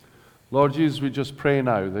Lord Jesus, we just pray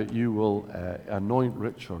now that you will anoint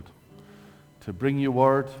Richard to bring your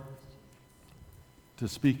word, to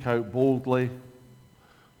speak out boldly,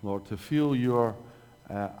 Lord, to feel your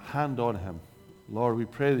hand on him. Lord, we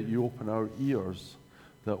pray that you open our ears,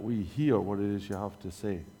 that we hear what it is you have to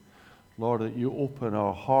say. Lord, that you open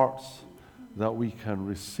our hearts, that we can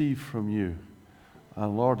receive from you.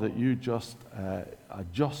 And Lord, that you just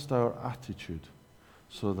adjust our attitude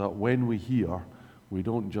so that when we hear, we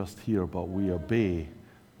don't just hear, but we obey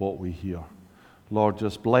what we hear. Lord,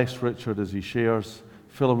 just bless Richard as he shares.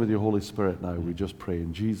 Fill him with your Holy Spirit now. We just pray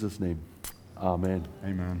in Jesus' name. Amen.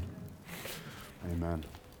 Amen. Amen.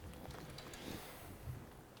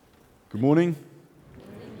 Good morning.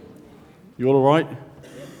 You all right?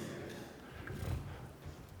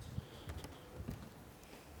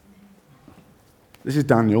 This is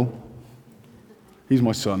Daniel. He's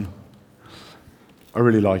my son. I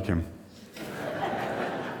really like him.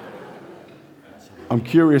 I'm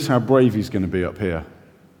curious how brave he's going to be up here.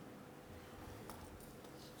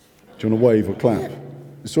 Do you want to wave or clap?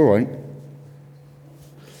 It's all right.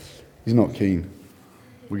 He's not keen.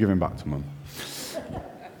 We'll give him back to Mum.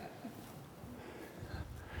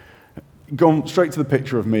 Go on, straight to the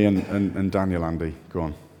picture of me and Daniel, Andy. Go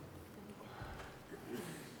on.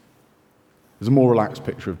 There's a more relaxed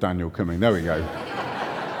picture of Daniel coming. There we go.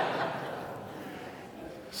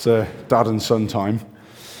 It's dad and son time.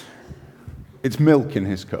 It's milk in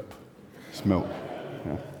his cup. It's milk.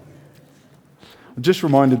 Yeah. I'm just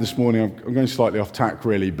reminded this morning, I'm going slightly off tack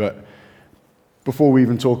really, but before we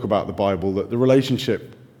even talk about the Bible, that the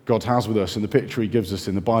relationship God has with us and the picture he gives us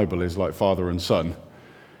in the Bible is like father and son.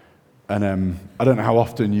 And I don't know how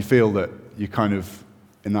often you feel that you're kind of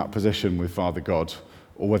in that position with Father God,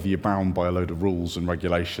 or whether you're bound by a load of rules and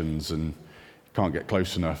regulations and can't get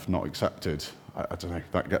close enough, not accepted. I don't know,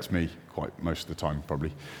 that gets me quite most of the time,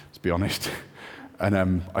 probably, to be honest.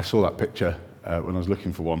 And I saw that picture when I was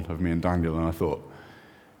looking for one of me and Daniel, and I thought,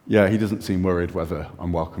 yeah, he doesn't seem worried whether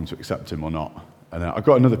I'm welcome to accept him or not. And I've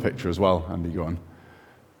got another picture as well, Andy, go on.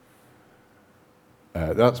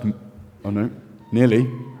 Nearly.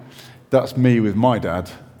 That's me with my dad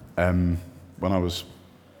when I was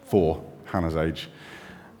 4, Hannah's age.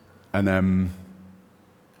 And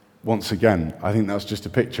once again, I think that's just a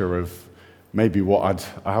picture of maybe what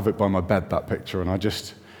I have it by my bed, that picture, and I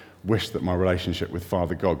just wish that my relationship with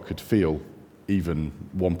Father God could feel even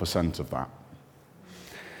 1% of that.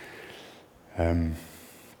 Anyway,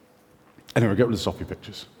 get rid of the soppy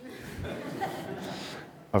pictures.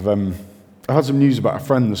 I've had some news about a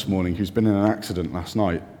friend this morning who's been in an accident last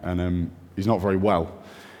night, and he's not very well.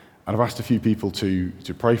 And I've asked a few people to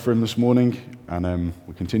pray for him this morning, and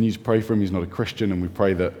we continue to pray for him. He's not a Christian, and we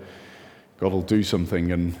pray that God will do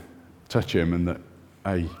something and touch him, and that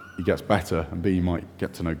A, he gets better, and B, he might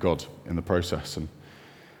get to know God in the process. And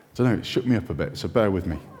I don't know, it shook me up a bit, so bear with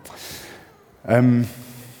me.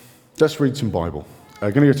 Let's read some Bible.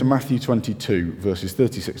 I'm going to go to Matthew 22, verses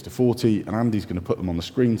 36 to 40, and Andy's going to put them on the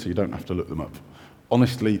screen so you don't have to look them up.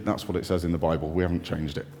 Honestly, that's what it says in the Bible. We haven't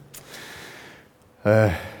changed it.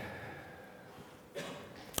 So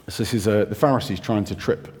this is the Pharisees trying to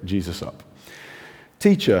trip Jesus up.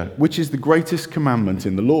 Teacher, which is the greatest commandment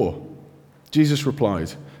in the law? Jesus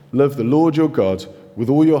replied, love the Lord your God with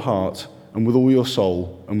all your heart and with all your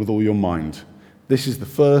soul and with all your mind. This is the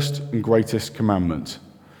first and greatest commandment.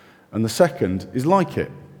 And the second is like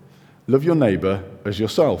it. Love your neighbor as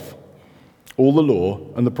yourself. All the law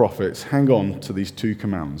and the prophets hang on to these 2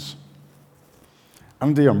 commands.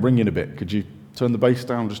 Andy, I'm ringing a bit. Could you turn the bass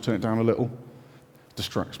down, just turn it down a little?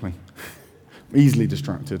 Distracts me. I'm easily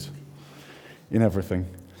distracted in everything.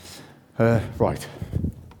 Right.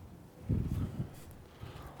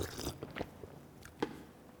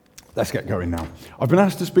 Let's get going now. I've been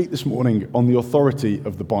asked to speak this morning on the authority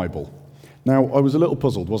of the Bible. Now, I was a little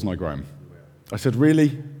puzzled, wasn't I, Graham? I said,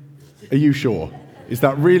 really? Are you sure? Is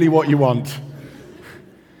that really what you want?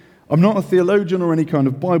 I'm not a theologian or any kind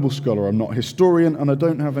of Bible scholar. I'm not a historian, and I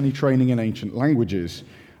don't have any training in ancient languages.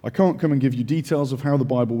 I can't come and give you details of how the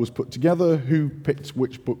Bible was put together, who picked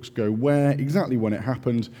which books go where, exactly when it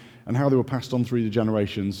happened, and how they were passed on through the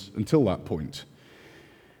generations until that point.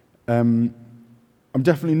 I'm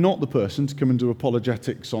definitely not the person to come and do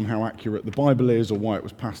apologetics on how accurate the Bible is, or why it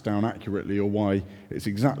was passed down accurately, or why it's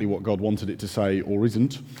exactly what God wanted it to say or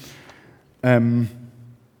isn't. But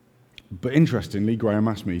interestingly, Graham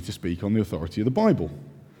asked me to speak on the authority of the Bible.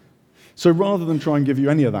 So rather than try and give you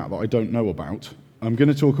any of that I don't know about, I'm going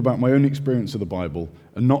to talk about my own experience of the Bible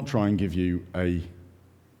and not try and give you a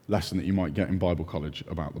lesson that you might get in Bible college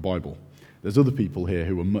about the Bible. There's other people here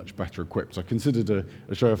who are much better equipped. I considered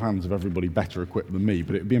a show of hands of everybody better equipped than me,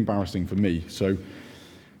 but it would be embarrassing for me, so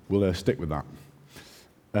we'll stick with that.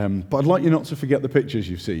 But I'd like you not to forget the pictures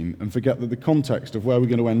you've seen and forget that the context of where we're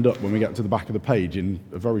going to end up when we get to the back of the page in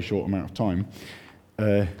a very short amount of time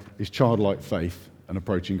is childlike faith and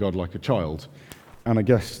approaching God like a child. And I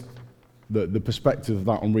guess the perspective of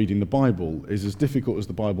that on reading the Bible is as difficult as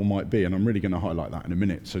the Bible might be, and I'm really going to highlight that in a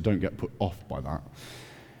minute, so don't get put off by that,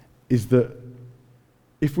 is that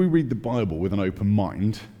if we read the Bible with an open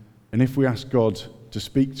mind, and if we ask God to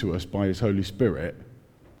speak to us by his Holy Spirit,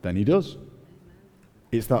 then he does.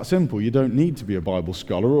 It's that simple. You don't need to be a Bible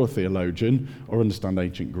scholar or a theologian or understand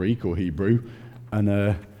ancient Greek or Hebrew,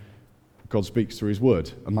 and God speaks through his word,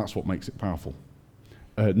 and that's what makes it powerful.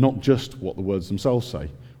 Not just what the words themselves say,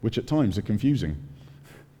 which at times are confusing,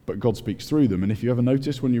 but God speaks through them. And if you ever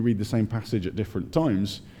notice when you read the same passage at different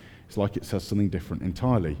times, it's like it says something different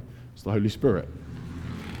entirely. It's the Holy Spirit.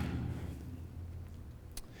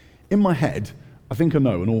 In my head, I think I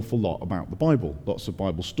know an awful lot about the Bible. Lots of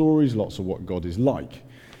Bible stories, lots of what God is like.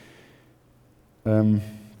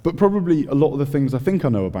 But probably a lot of the things I think I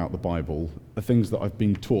know about the Bible are things that I've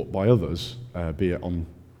been taught by others, be it on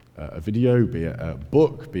a video, be it a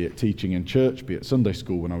book, be it teaching in church, be it Sunday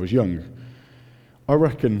school when I was young. I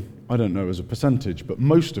reckon, I don't know as a percentage, but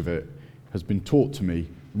most of it has been taught to me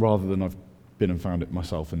rather than I've been and found it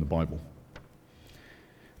myself in the Bible.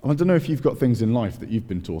 And I don't know if you've got things in life that you've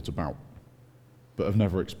been taught about but have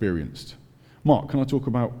never experienced. Mark, can I talk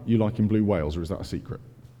about you liking blue whales, or is that a secret?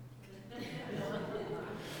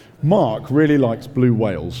 Mark really likes blue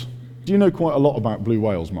whales. Do you know quite a lot about blue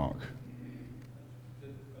whales, Mark? I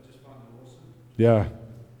just find them awesome. Yeah.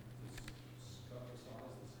 It's got the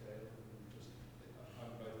size, the scale, and I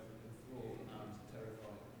find both enthralled and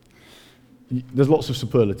terrifying. There's lots of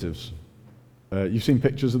superlatives. You've seen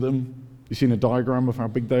pictures of them. You've seen a diagram of how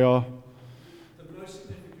big they are. The most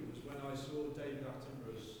significant was when I saw David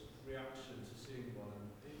Attenborough's reaction to seeing one.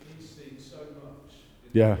 And he's seen so much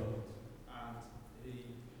in Yeah. the world, and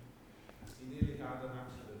he nearly had an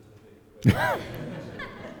accident, I think.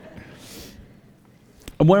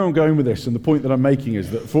 And where I'm going with this, and the point that I'm making,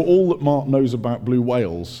 is that for all that Mark knows about blue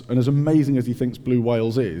whales, and as amazing as he thinks blue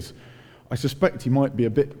whales is, I suspect he might be a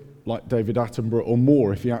bit like David Attenborough or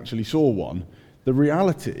more if he actually saw one. The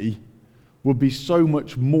reality would be so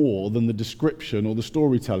much more than the description or the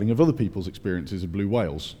storytelling of other people's experiences of blue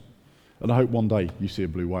whales. And I hope one day you see a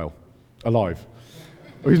blue whale alive.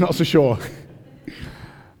 Or he's not so sure.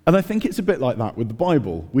 And I think it's a bit like that with the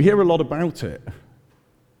Bible. We hear a lot about it,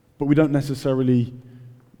 but we don't necessarily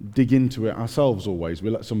dig into it ourselves always. We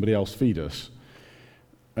let somebody else feed us.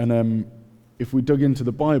 And if we dug into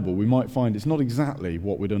the Bible, we might find it's not exactly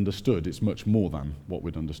what we'd understood. It's much more than what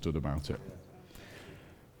we'd understood about it.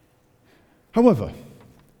 However,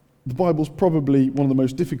 the Bible's probably one of the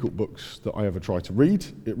most difficult books that I ever try to read.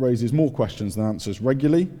 It raises more questions than answers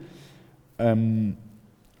regularly. And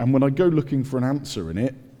when I go looking for an answer in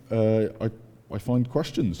it, I find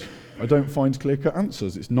questions. I don't find clear-cut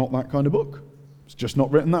answers. It's not that kind of book. It's just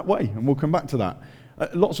not written that way, and we'll come back to that.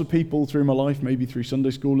 Lots of people through my life, maybe through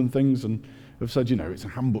Sunday school and things, and have said, it's a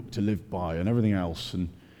handbook to live by and everything else, and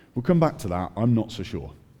we'll come back to that. I'm not so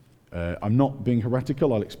sure. I'm not being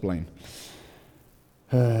heretical, I'll explain.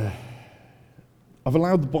 I've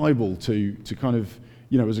allowed the Bible to kind of,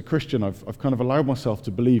 as a Christian, I've kind of allowed myself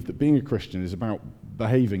to believe that being a Christian is about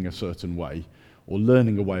behaving a certain way, or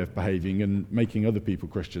learning a way of behaving, and making other people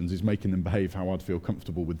Christians is making them behave how I'd feel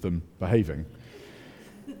comfortable with them behaving.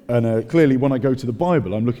 And clearly, when I go to the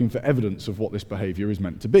Bible, I'm looking for evidence of what this behaviour is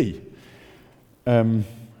meant to be. And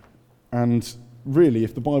really,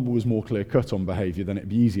 if the Bible was more clear-cut on behaviour, then it'd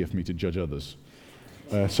be easier for me to judge others.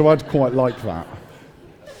 So I'd quite like that.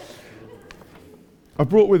 I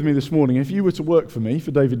brought with me this morning, if you were to work for me, for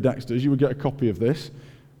David Dexter's, you would get a copy of this,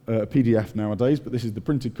 a PDF nowadays, but this is the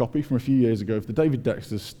printed copy from a few years ago of the David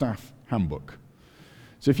Dexter's Staff Handbook.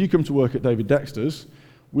 So if you come to work at David Dexter's,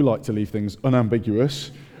 we like to leave things unambiguous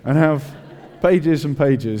and have pages and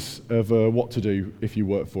pages of what to do if you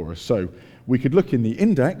work for us. So we could look in the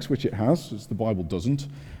index, which it has, as the Bible doesn't,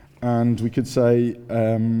 and we could say,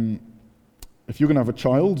 if you're going to have a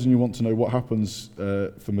child and you want to know what happens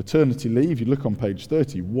for maternity leave, you look on page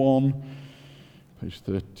 31,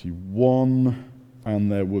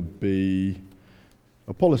 and there would be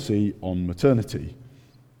a policy on maternity.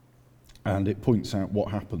 And it points out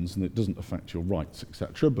what happens, and it doesn't affect your rights,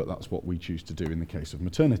 etc., but that's what we choose to do in the case of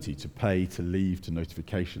maternity, to pay, to leave, to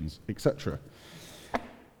notifications, etc.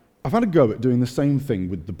 I've had a go at doing the same thing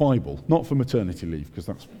with the Bible, not for maternity leave, because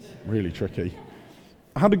that's really tricky.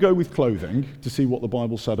 I had to go with clothing to see what the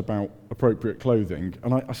Bible said about appropriate clothing.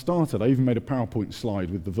 And I even made a PowerPoint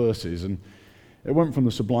slide with the verses, and it went from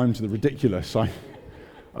the sublime to the ridiculous. I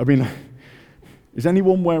mean, is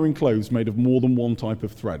anyone wearing clothes made of more than one type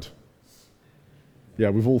of thread? Yeah,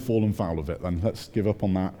 we've all fallen foul of it then. Let's give up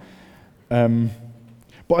on that.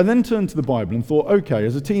 But I then turned to the Bible and thought, okay,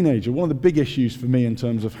 as a teenager, one of the big issues for me in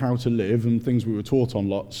terms of how to live and things we were taught on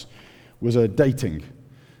lots was dating.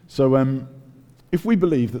 So if we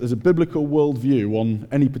believe that there's a biblical worldview on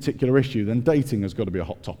any particular issue, then dating has got to be a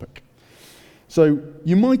hot topic. So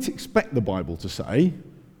you might expect the Bible to say,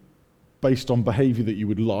 based on behaviour that you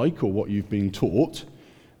would like or what you've been taught,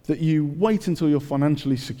 that you wait until you're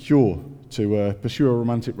financially secure to pursue a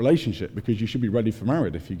romantic relationship, because you should be ready for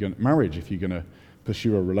marriage if you're going to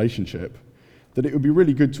pursue a relationship, that it would be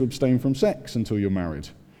really good to abstain from sex until you're married,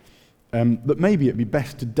 that maybe it'd be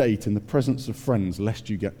best to date in the presence of friends lest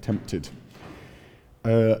you get tempted,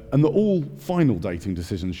 and that all final dating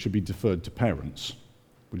decisions should be deferred to parents.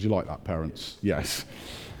 Would you like that, parents? Yes.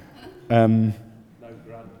 No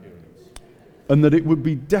grandparents. And that it would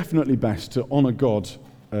be definitely best to honour God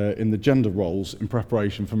in the gender roles in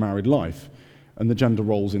preparation for married life. And the gender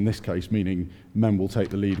roles in this case meaning men will take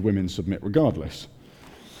the lead, women submit regardless.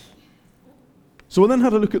 So I then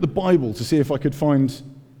had a look at the Bible to see if I could find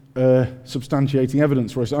substantiating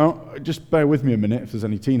evidence for us. Just bear with me a minute if there's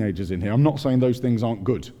any teenagers in here. I'm not saying those things aren't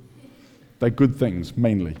good. They're good things,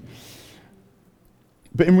 mainly.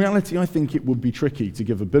 But in reality, I think it would be tricky to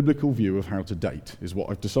give a biblical view of how to date, is what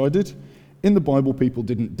I've decided. In the Bible, people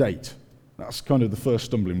didn't date. That's kind of the first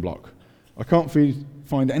stumbling block. I can't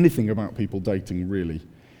find anything about people dating, really.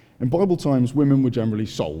 In Bible times, women were generally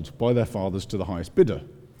sold by their fathers to the highest bidder.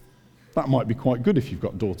 That might be quite good if you've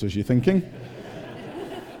got daughters, you're thinking.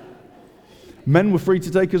 Men were free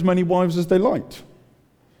to take as many wives as they liked.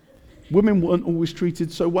 Women weren't always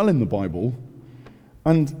treated so well in the Bible,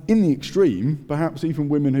 and in the extreme, perhaps even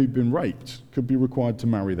women who'd been raped could be required to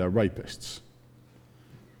marry their rapists.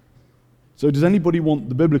 So does anybody want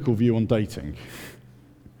the biblical view on dating?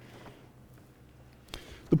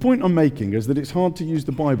 The point I'm making is that it's hard to use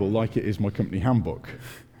the Bible like it is my company handbook.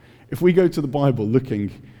 If we go to the Bible looking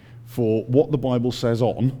for what the Bible says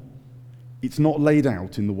on, it's not laid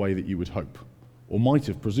out in the way that you would hope, or might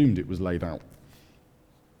have presumed it was laid out.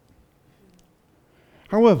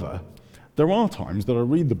 However, there are times that I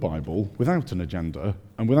read the Bible without an agenda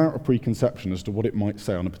and without a preconception as to what it might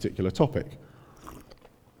say on a particular topic.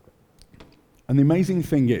 And the amazing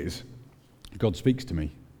thing is, God speaks to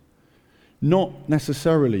me. Not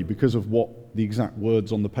necessarily because of what the exact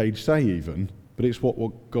words on the page say even, but it's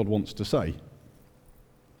what God wants to say.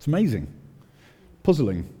 It's amazing.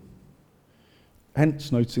 Puzzling.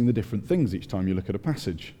 Hence noticing the different things each time you look at a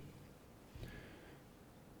passage.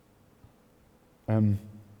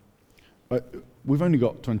 We've only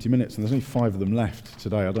got 20 minutes and there's only 5 of them left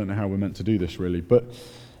today. I don't know how we're meant to do this really, but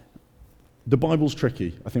the Bible's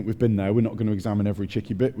tricky. I think we've been there. We're not going to examine every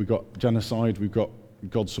tricky bit. We've got genocide, we've got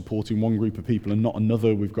God supporting one group of people and not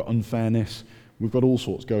another, we've got unfairness, we've got all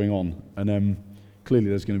sorts going on. And clearly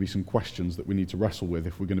there's going to be some questions that we need to wrestle with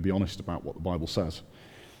if we're going to be honest about what the Bible says.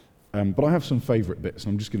 But I have some favourite bits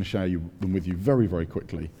and I'm just going to share them with you very, very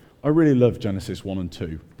quickly. I really love Genesis 1 and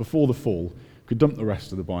 2. Before the fall, could dump the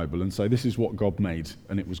rest of the Bible and say this is what God made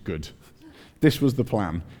and it was good. This was the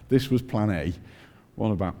plan. This was plan A.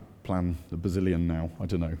 What about plan the bazillion now? I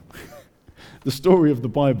don't know. The story of the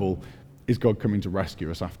Bible is God coming to rescue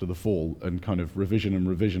us after the fall and kind of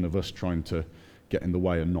revision of us trying to get in the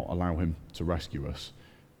way and not allow him to rescue us.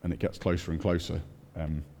 And it gets closer and closer.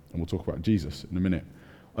 And we'll talk about Jesus in a minute.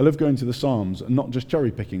 I love going to the Psalms and not just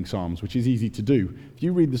cherry-picking Psalms, which is easy to do. If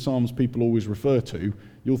you read the Psalms people always refer to,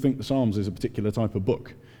 you'll think the Psalms is a particular type of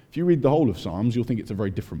book. If you read the whole of Psalms, you'll think it's a very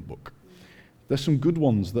different book. There's some good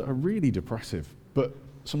ones that are really depressive, but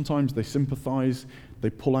sometimes they sympathize, they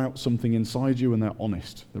pull out something inside you, and they're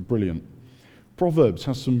honest. They're brilliant. Proverbs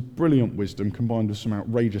has some brilliant wisdom combined with some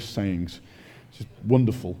outrageous sayings. It's just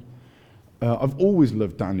wonderful. I've always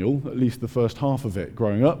loved Daniel, at least the first half of it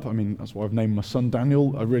growing up. I mean, that's why I've named my son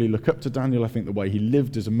Daniel. I really look up to Daniel. I think the way he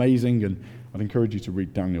lived is amazing, and I'd encourage you to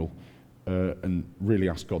read Daniel and really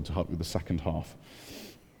ask God to help with the second half.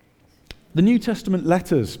 The New Testament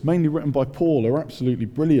letters, mainly written by Paul, are absolutely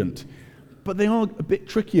brilliant, but they are a bit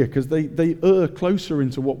trickier because they err closer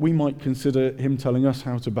into what we might consider him telling us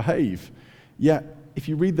how to behave. Yet, if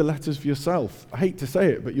you read the letters for yourself, I hate to say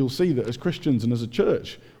it, but you'll see that as Christians and as a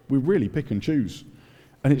church, we really pick and choose.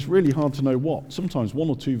 And it's really hard to know what. Sometimes 1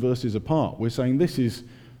 or 2 verses apart, we're saying this is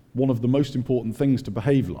one of the most important things to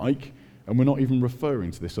behave like, And we're not even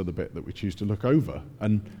referring to this other bit that we choose to look over.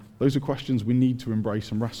 And those are questions we need to embrace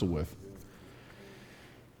and wrestle with.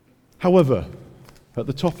 However, at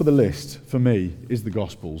the top of the list for me is the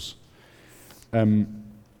Gospels. I'm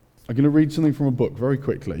going to read something from a book very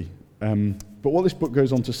quickly. But what this book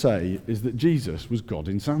goes on to say is that Jesus was God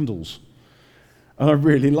in sandals. And I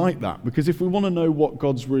really like that, because if we want to know what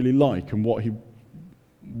God's really like and what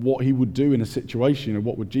he would do in a situation, and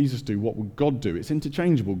what would Jesus do, what would God do, it's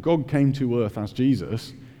interchangeable. God came to earth as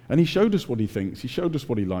Jesus, and he showed us what he thinks, he showed us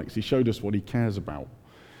what he likes, he showed us what he cares about.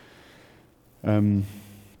 So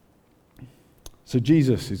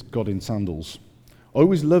Jesus is God in sandals. I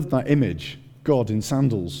always loved that image, God in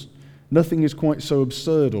sandals. Nothing is quite so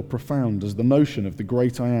absurd or profound as the notion of the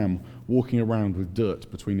great I Am walking around with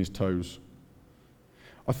dirt between his toes.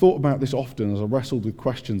 I thought about this often as I wrestled with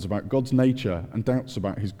questions about God's nature and doubts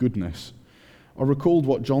about his goodness. I recalled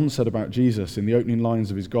what John said about Jesus in the opening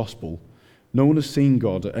lines of his gospel. No one has seen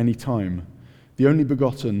God at any time. The only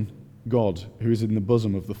begotten God who is in the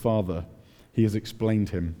bosom of the Father, he has explained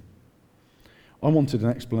him. I wanted an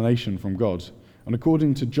explanation from God, and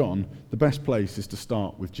according to John, the best place is to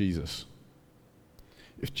start with Jesus.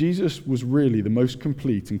 If Jesus was really the most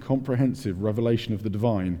complete and comprehensive revelation of the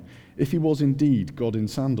divine, if he was indeed God in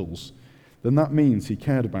sandals, then that means he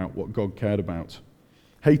cared about what God cared about,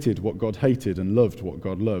 hated what God hated, and loved what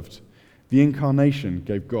God loved. The incarnation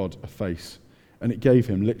gave God a face, and it gave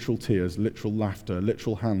him literal tears, literal laughter,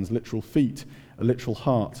 literal hands, literal feet, a literal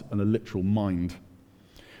heart, and a literal mind.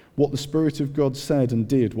 What the Spirit of God said and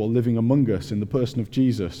did while living among us in the person of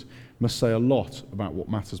Jesus must say a lot about what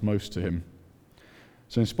matters most to him.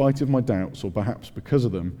 So in spite of my doubts, or perhaps because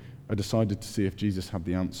of them, I decided to see if Jesus had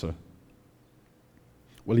the answer.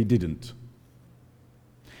 Well, he didn't.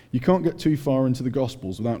 You can't get too far into the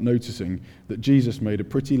Gospels without noticing that Jesus made a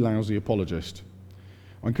pretty lousy apologist.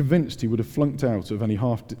 I'm convinced he would have flunked out of any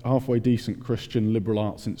halfway decent Christian liberal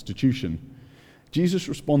arts institution. Jesus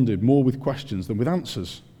responded more with questions than with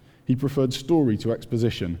answers. He preferred story to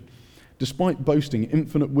exposition. Despite boasting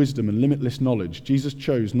infinite wisdom and limitless knowledge, Jesus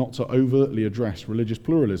chose not to overtly address religious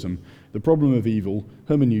pluralism, the problem of evil,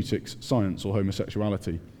 hermeneutics, science, or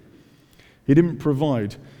homosexuality. He didn't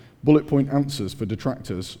provide bullet point answers for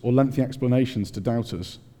detractors or lengthy explanations to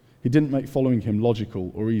doubters. He didn't make following him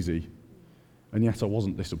logical or easy. And yet I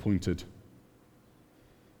wasn't disappointed.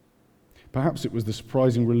 Perhaps it was the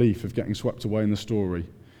surprising relief of getting swept away in the story,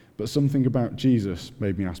 but something about Jesus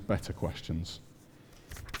made me ask better questions.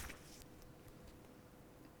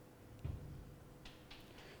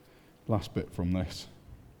 Last bit from this.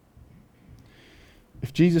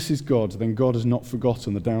 If Jesus is God, then God has not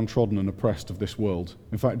forgotten the downtrodden and oppressed of this world.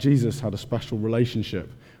 In fact, Jesus had a special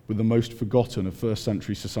relationship with the most forgotten of first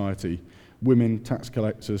century society: women, tax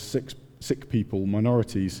collectors, sick people,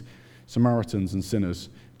 minorities, Samaritans, and sinners.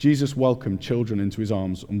 Jesus welcomed children into his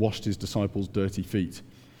arms and washed his disciples' dirty feet.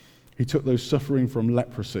 He took those suffering from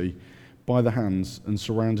leprosy by the hands and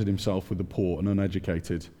surrounded himself with the poor and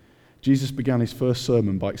uneducated. Jesus began his first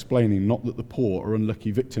sermon by explaining not that the poor are unlucky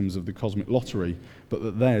victims of the cosmic lottery, but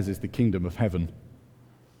that theirs is the kingdom of heaven.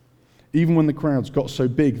 Even when the crowds got so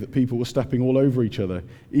big that people were stepping all over each other,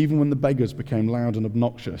 even when the beggars became loud and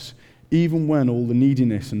obnoxious, even when all the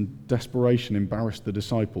neediness and desperation embarrassed the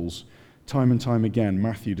disciples, time and time again,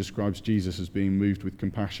 Matthew describes Jesus as being moved with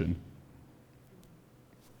compassion.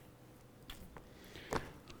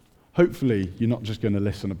 Hopefully, you're not just going to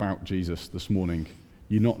listen about Jesus this morning.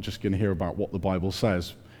 You're not just going to hear about what the Bible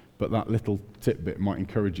says, but that little tidbit might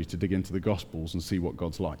encourage you to dig into the Gospels and see what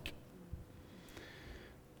God's like.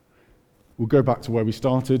 We'll go back to where we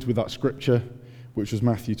started with that scripture, which was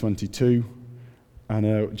Matthew 22.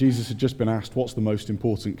 And Jesus had just been asked, what's the most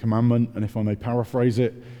important commandment? And if I may paraphrase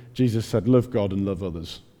it, Jesus said, love God and love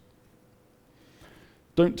others.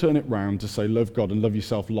 Don't turn it round to say love God and love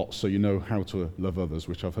yourself lots so you know how to love others,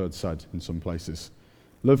 which I've heard said in some places.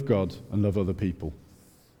 Love God and love other people.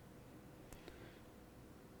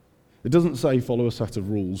 It doesn't say follow a set of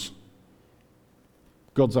rules.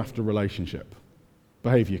 God's after relationship.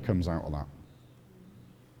 Behaviour comes out of that.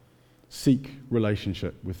 Seek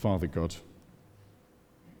relationship with Father God.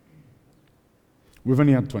 We've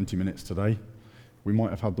only had 20 minutes today. We might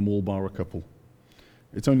have had them all bar a couple.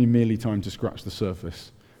 It's only merely time to scratch the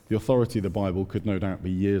surface. The authority of the Bible could no doubt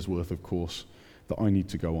be years' worth of course that I need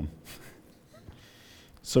to go on.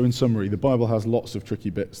 So in summary, the Bible has lots of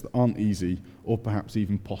tricky bits that aren't easy or perhaps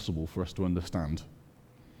even possible for us to understand.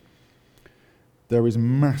 There is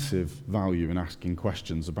massive value in asking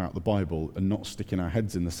questions about the Bible and not sticking our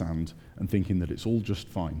heads in the sand and thinking that it's all just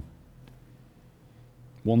fine.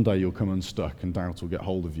 One day you'll come unstuck and doubt will get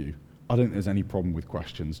hold of you. I don't think there's any problem with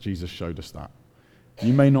questions. Jesus showed us that.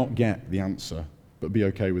 You may not get the answer, but be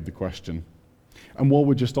okay with the question. And while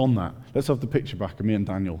we're just on that, let's have the picture back of me and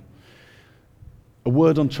Daniel. A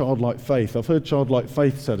word on childlike faith. I've heard childlike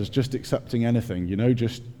faith said as just accepting anything,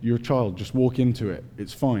 just you're a child, just walk into it,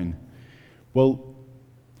 it's fine. Well,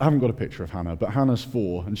 I haven't got a picture of Hannah, but Hannah's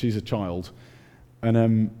 4 and she's a child.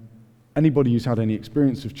 And anybody who's had any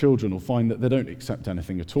experience of children will find that they don't accept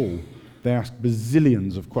anything at all. They ask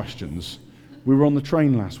bazillions of questions. We were on the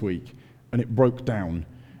train last week and it broke down.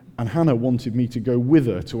 And Hannah wanted me to go with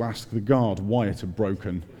her to ask the guard why it had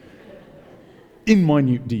broken. In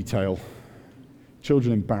minute detail.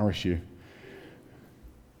 Children embarrass you.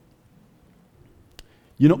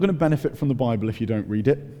 You're not going to benefit from the Bible if you don't read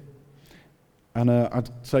it. And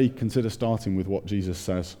I'd say consider starting with what Jesus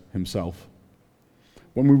says himself.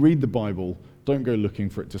 When we read the Bible, don't go looking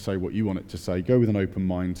for it to say what you want it to say. Go with an open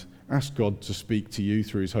mind. Ask God to speak to you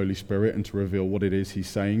through his Holy Spirit and to reveal what it is he's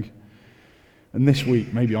saying. And this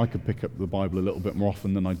week, maybe I could pick up the Bible a little bit more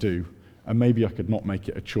often than I do. And maybe I could not make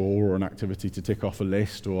it a chore or an activity to tick off a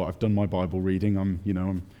list, or I've done my Bible reading,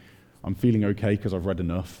 I'm feeling okay because I've read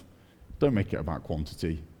enough. Don't make it about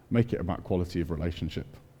quantity. Make it about quality of relationship.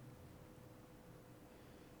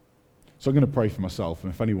 So I'm going to pray for myself,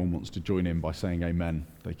 and if anyone wants to join in by saying amen,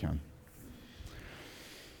 they can.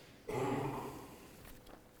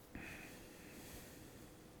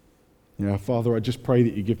 Yeah, Father, I just pray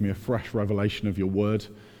that you give me a fresh revelation of your word,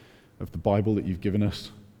 of the Bible that you've given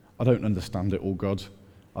us. I don't understand it all, God.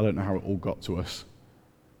 I don't know how it all got to us.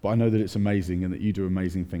 But I know that it's amazing and that you do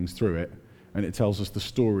amazing things through it. And it tells us the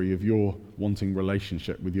story of your wanting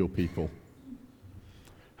relationship with your people.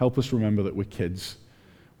 Help us remember that we're kids.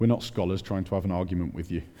 We're not scholars trying to have an argument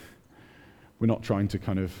with you. We're not trying to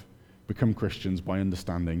kind of become Christians by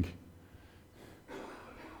understanding.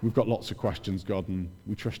 We've got lots of questions, God, and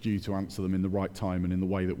we trust you to answer them in the right time and in the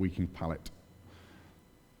way that we can palate.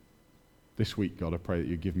 This week, God, I pray that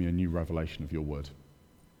you give me a new revelation of your word.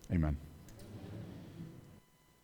 Amen.